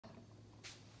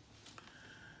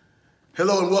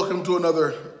Hello and welcome to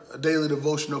another daily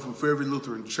devotional from Fairview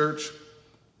Lutheran Church.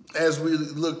 As we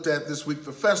looked at this week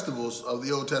the festivals of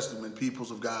the Old Testament peoples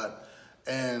of God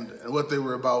and what they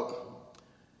were about.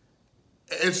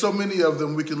 And so many of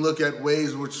them we can look at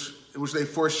ways in which they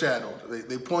foreshadowed.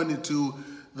 They pointed to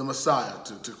the Messiah,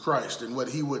 to Christ and what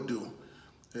he would do.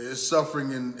 His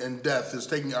suffering and death, his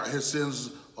taking his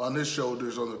sins on his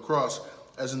shoulders on the cross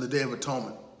as in the Day of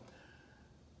Atonement.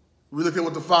 We look at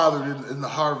what the Father did in the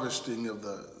harvesting of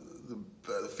the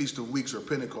Feast of Weeks or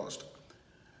Pentecost.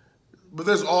 But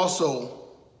there's also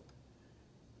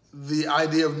the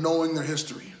idea of knowing their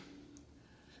history.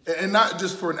 And not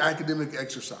just for an academic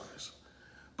exercise,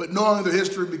 but knowing their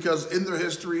history because in their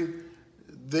history,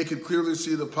 they could clearly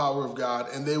see the power of God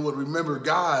and they would remember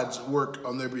God's work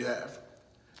on their behalf.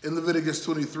 In Leviticus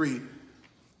 23,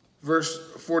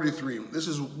 verse 43, this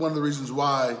is one of the reasons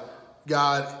why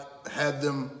God had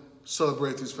them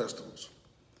celebrate these festivals.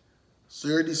 So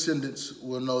your descendants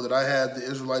will know that I had the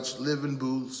Israelites live in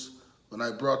booths when I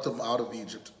brought them out of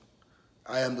Egypt.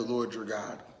 I am the Lord your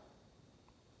God.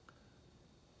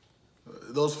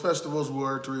 Those festivals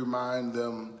were to remind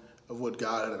them of what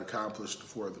God had accomplished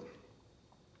for them.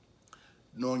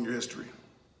 Knowing your history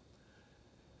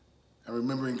and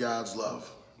remembering God's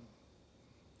love.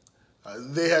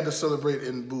 They had to celebrate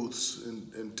in booths,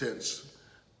 in tents,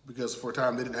 because for a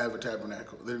time they didn't have a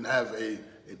tabernacle. They didn't have a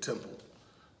temple.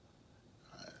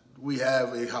 We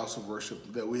have a house of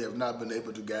worship that we have not been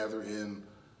able to gather in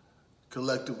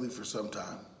collectively for some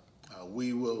time.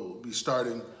 We will be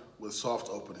starting with soft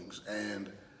openings.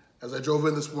 And as I drove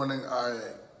in this morning, I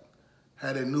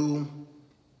had a new,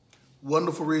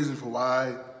 wonderful reason for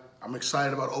why I'm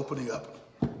excited about opening up.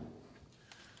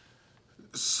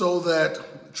 So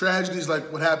that tragedies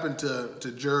like what happened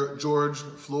to George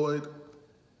Floyd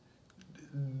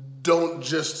don't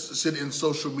just sit in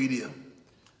social media.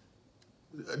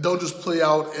 Don't just play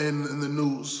out in the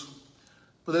news.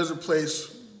 But there's a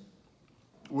place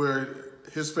where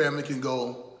his family can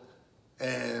go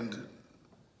and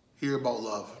hear about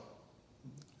love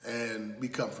and be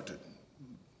comforted,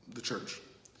 the church.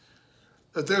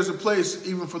 That there's a place,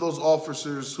 even for those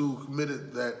officers who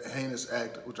committed that heinous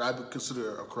act, which I would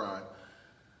consider a crime,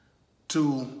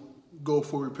 to go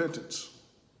for repentance.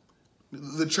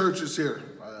 The church is here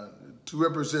to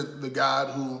represent the God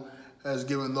who has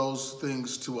given those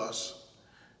things to us.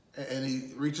 And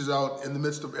he reaches out in the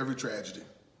midst of every tragedy.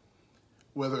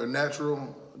 Whether a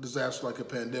natural disaster like a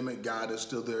pandemic, God is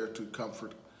still there to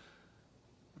comfort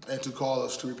and to call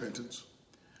us to repentance.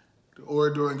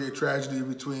 Or during a tragedy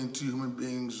between two human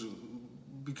beings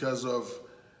because of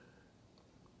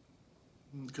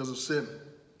sin,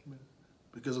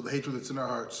 because of the hatred that's in our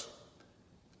hearts,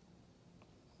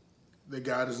 that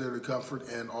God is there to comfort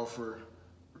and offer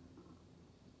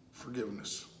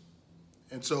forgiveness.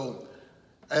 And so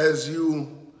as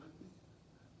you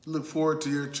look forward to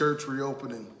your church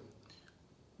reopening,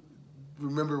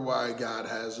 remember why God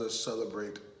has us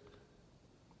celebrate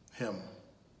him.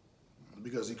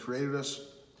 Because he created us,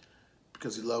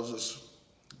 because he loves us,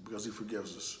 because he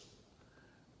forgives us.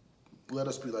 Let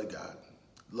us be like God,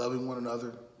 loving one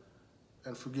another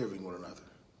and forgiving one another.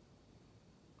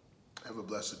 Have a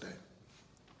blessed day.